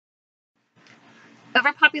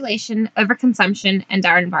Overpopulation, overconsumption, and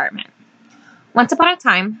our environment. Once upon a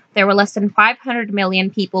time, there were less than 500 million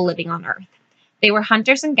people living on Earth. They were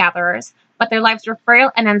hunters and gatherers, but their lives were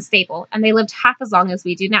frail and unstable, and they lived half as long as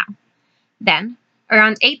we do now. Then,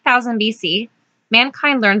 around 8000 BC,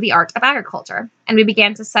 mankind learned the art of agriculture, and we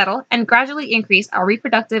began to settle and gradually increase our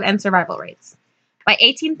reproductive and survival rates. By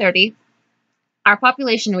 1830, our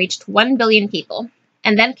population reached 1 billion people,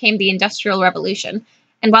 and then came the Industrial Revolution,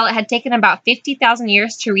 and while it had taken about 50,000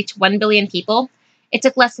 years to reach 1 billion people, it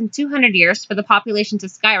took less than 200 years for the population to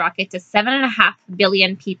skyrocket to 7.5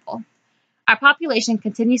 billion people. Our population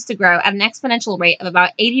continues to grow at an exponential rate of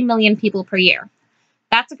about 80 million people per year.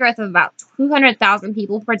 That's a growth of about 200,000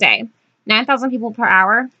 people per day, 9,000 people per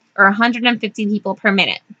hour, or 150 people per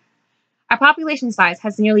minute. Our population size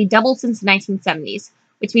has nearly doubled since the 1970s,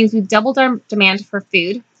 which means we've doubled our demand for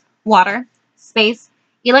food, water, space,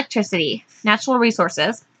 electricity, natural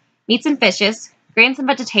resources, meats and fishes, grains and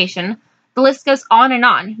vegetation. The list goes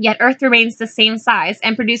on, yet Earth remains the same size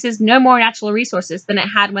and produces no more natural resources than it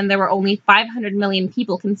had when there were only 500 million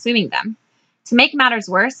people consuming them. To make matters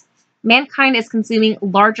worse, mankind is consuming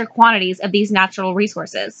larger quantities of these natural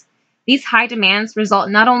resources. These high demands result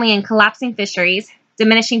not only in collapsing fisheries,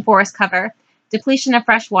 diminishing forest cover, depletion of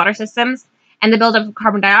fresh water systems, and the buildup of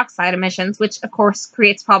carbon dioxide emissions, which of course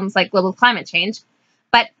creates problems like global climate change,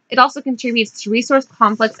 but it also contributes to resource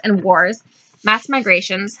conflicts and wars, mass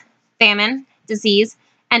migrations, famine, disease,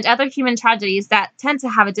 and other human tragedies that tend to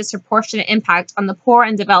have a disproportionate impact on the poor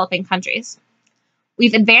and developing countries.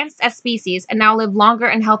 We've advanced as species and now live longer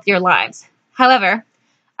and healthier lives. However,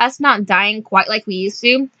 us not dying quite like we used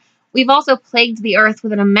to, we've also plagued the Earth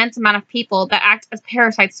with an immense amount of people that act as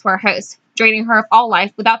parasites to our host, draining her of all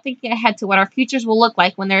life without thinking ahead to what our futures will look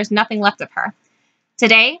like when there is nothing left of her.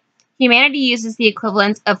 Today, humanity uses the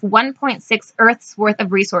equivalent of 1.6 Earth's worth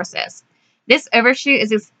of resources. This overshoot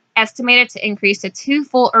is estimated to increase to 2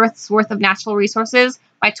 full Earth's worth of natural resources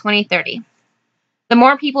by 2030. The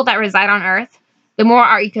more people that reside on Earth, the more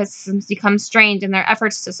our ecosystems become strained in their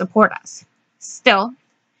efforts to support us. Still,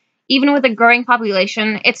 even with a growing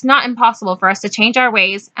population, it's not impossible for us to change our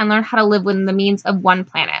ways and learn how to live within the means of one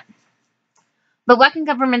planet. But what can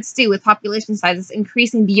governments do with population sizes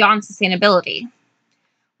increasing beyond sustainability?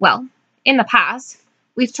 Well, in the past,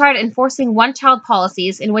 we've tried enforcing one-child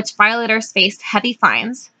policies in which violators faced heavy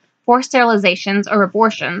fines, forced sterilizations or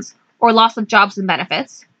abortions, or loss of jobs and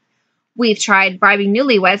benefits. We've tried bribing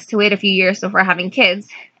newlyweds to wait a few years before having kids,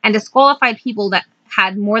 and disqualified people that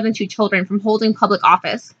had more than 2 children from holding public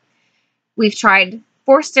office. We've tried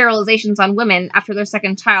forced sterilizations on women after their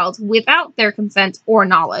second child without their consent or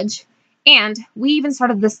knowledge. And we even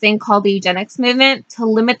started this thing called the eugenics movement to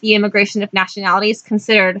limit the immigration of nationalities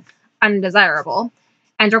considered undesirable,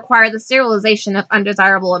 and require the sterilization of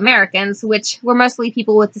undesirable Americans, which were mostly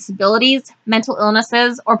people with disabilities, mental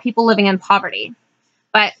illnesses, or people living in poverty.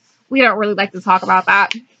 But we don't really like to talk about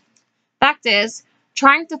that. Fact is,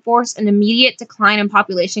 trying to force an immediate decline in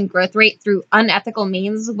population growth rate through unethical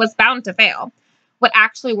means was bound to fail. What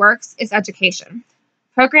actually works is education.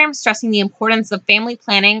 Programs stressing the importance of family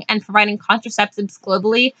planning and providing contraceptives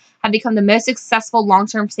globally have become the most successful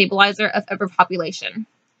long-term stabilizer of overpopulation.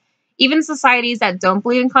 Even societies that don't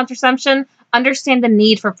believe in contraception understand the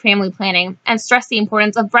need for family planning and stress the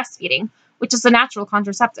importance of breastfeeding, which is a natural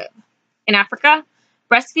contraceptive. In Africa,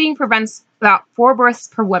 breastfeeding prevents about 4 births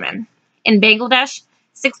per woman. In Bangladesh,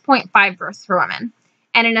 6.5 births per woman.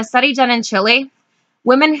 And in a study done in Chile,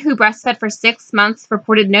 women who breastfed for 6 months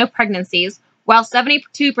reported no pregnancies, while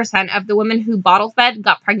 72% of the women who bottle-fed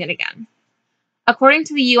got pregnant again. According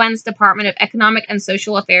to the UN's Department of Economic and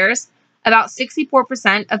Social Affairs, about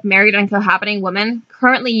 64% of married and cohabiting women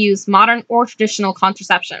currently use modern or traditional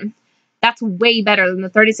contraception. That's way better than the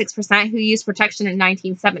 36% who used protection in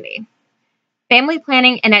 1970. Family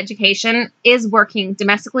planning and education is working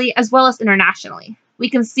domestically as well as internationally.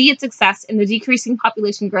 We can see its success in the decreasing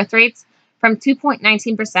population growth rates from 2.19%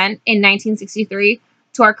 in 1963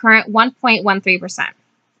 to our current 1.13%.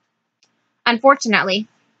 Unfortunately,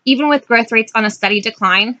 even with growth rates on a steady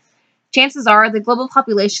decline, chances are the global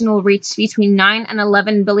population will reach between 9 and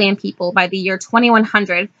 11 billion people by the year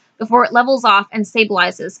 2100 before it levels off and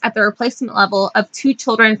stabilizes at the replacement level of 2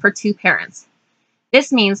 children per 2 parents.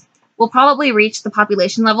 This means we'll probably reach the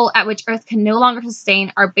population level at which Earth can no longer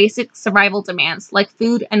sustain our basic survival demands like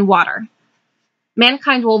food and water.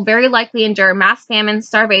 Mankind will very likely endure mass famine,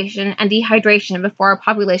 starvation, and dehydration before our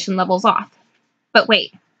population levels off. But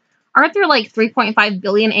wait, aren't there like 3.5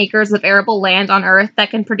 billion acres of arable land on Earth that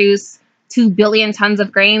can produce 2 billion tons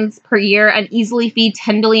of grains per year and easily feed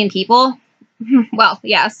 10 billion people? Well,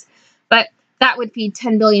 yes, but that would feed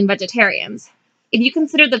 10 billion vegetarians. If you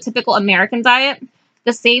consider the typical American diet,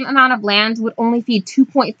 the same amount of land would only feed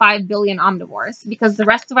 2.5 billion omnivores because the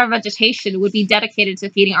rest of our vegetation would be dedicated to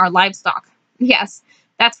feeding our livestock. Yes,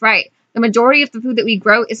 that's right. The majority of the food that we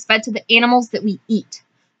grow is fed to the animals that we eat.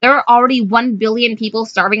 There are already 1 billion people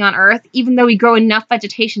starving on Earth, even though we grow enough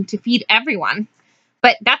vegetation to feed everyone.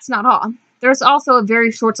 But that's not all. There's also a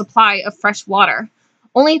very short supply of fresh water.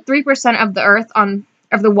 Only 3% of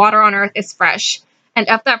the water on Earth is fresh, and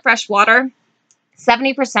of that fresh water,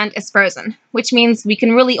 70% is frozen, which means we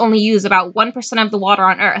can really only use about 1% of the water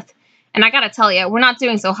on Earth. And I gotta tell you, we're not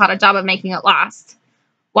doing so hot a job of making it last.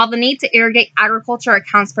 While the need to irrigate agriculture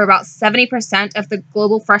accounts for about 70% of the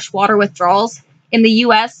global freshwater withdrawals, in the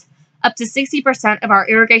US, up to 60% of our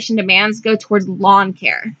irrigation demands go towards lawn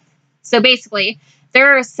care. So basically,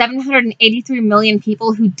 there are 783 million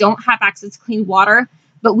people who don't have access to clean water,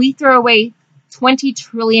 but we throw away 20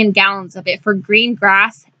 trillion gallons of it for green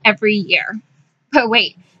grass every year. But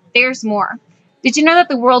wait, there's more. Did you know that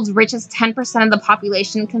the world's richest 10% of the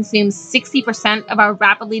population consumes 60% of our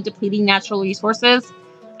rapidly depleting natural resources?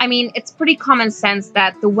 I mean, it's pretty common sense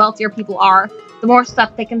that the wealthier people are, the more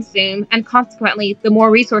stuff they consume, and consequently, the more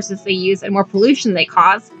resources they use and more pollution they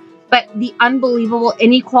cause. But the unbelievable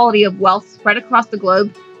inequality of wealth spread across the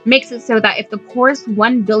globe makes it so that if the poorest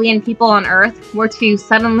 1 billion people on Earth were to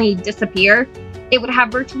suddenly disappear, it would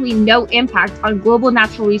have virtually no impact on global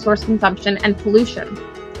natural resource consumption and pollution.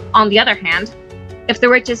 On the other hand, if the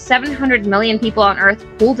richest 700 million people on Earth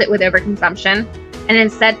pooled it with overconsumption, and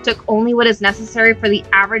instead took only what is necessary for the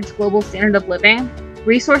average global standard of living,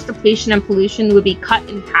 resource depletion and pollution would be cut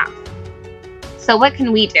in half. So what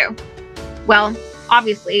can we do? Well,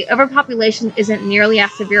 obviously, overpopulation isn't nearly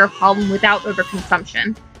as severe a problem without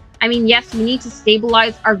overconsumption. I mean, yes, we need to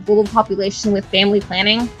stabilize our global population with family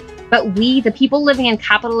planning, but we, the people living in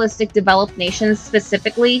capitalistic developed nations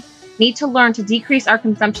specifically, need to learn to decrease our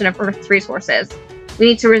consumption of Earth's resources. We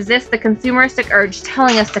need to resist the consumeristic urge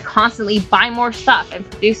telling us to constantly buy more stuff and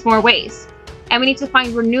produce more waste. And we need to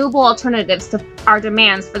find renewable alternatives to our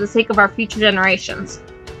demands for the sake of our future generations.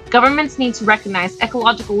 Governments need to recognize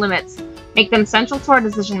ecological limits, make them central to our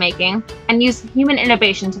decision-making, and use human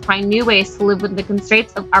innovation to find new ways to live within the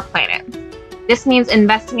constraints of our planet. This means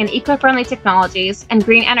investing in eco-friendly technologies and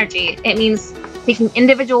green energy. It means taking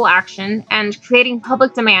individual action and creating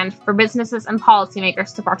public demand for businesses and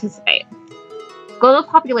policymakers to participate. Global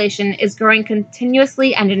population is growing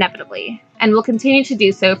continuously and inevitably, and will continue to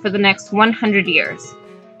do so for the next 100 years.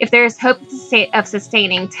 If there is hope of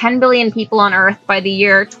sustaining 10 billion people on Earth by the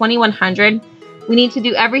year 2100, we need to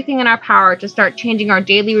do everything in our power to start changing our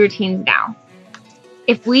daily routines now.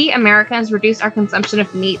 If we Americans reduce our consumption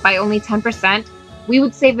of meat by only 10%, we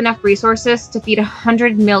would save enough resources to feed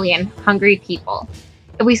 100 million hungry people.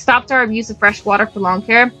 If we stopped our abuse of fresh water for lawn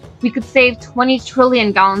care, we could save 20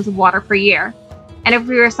 trillion gallons of water per year. And if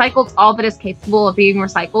we recycled all that is capable of being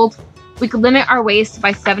recycled, we could limit our waste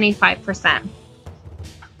by 75%.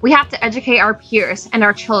 We have to educate our peers and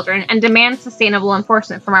our children and demand sustainable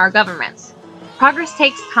enforcement from our governments. Progress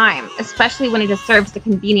takes time, especially when it serves the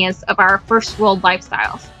convenience of our first world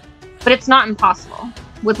lifestyles. But it's not impossible.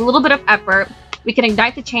 With a little bit of effort, we can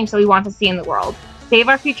ignite the change that we want to see in the world, save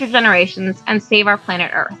our future generations, and save our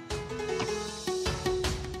planet Earth.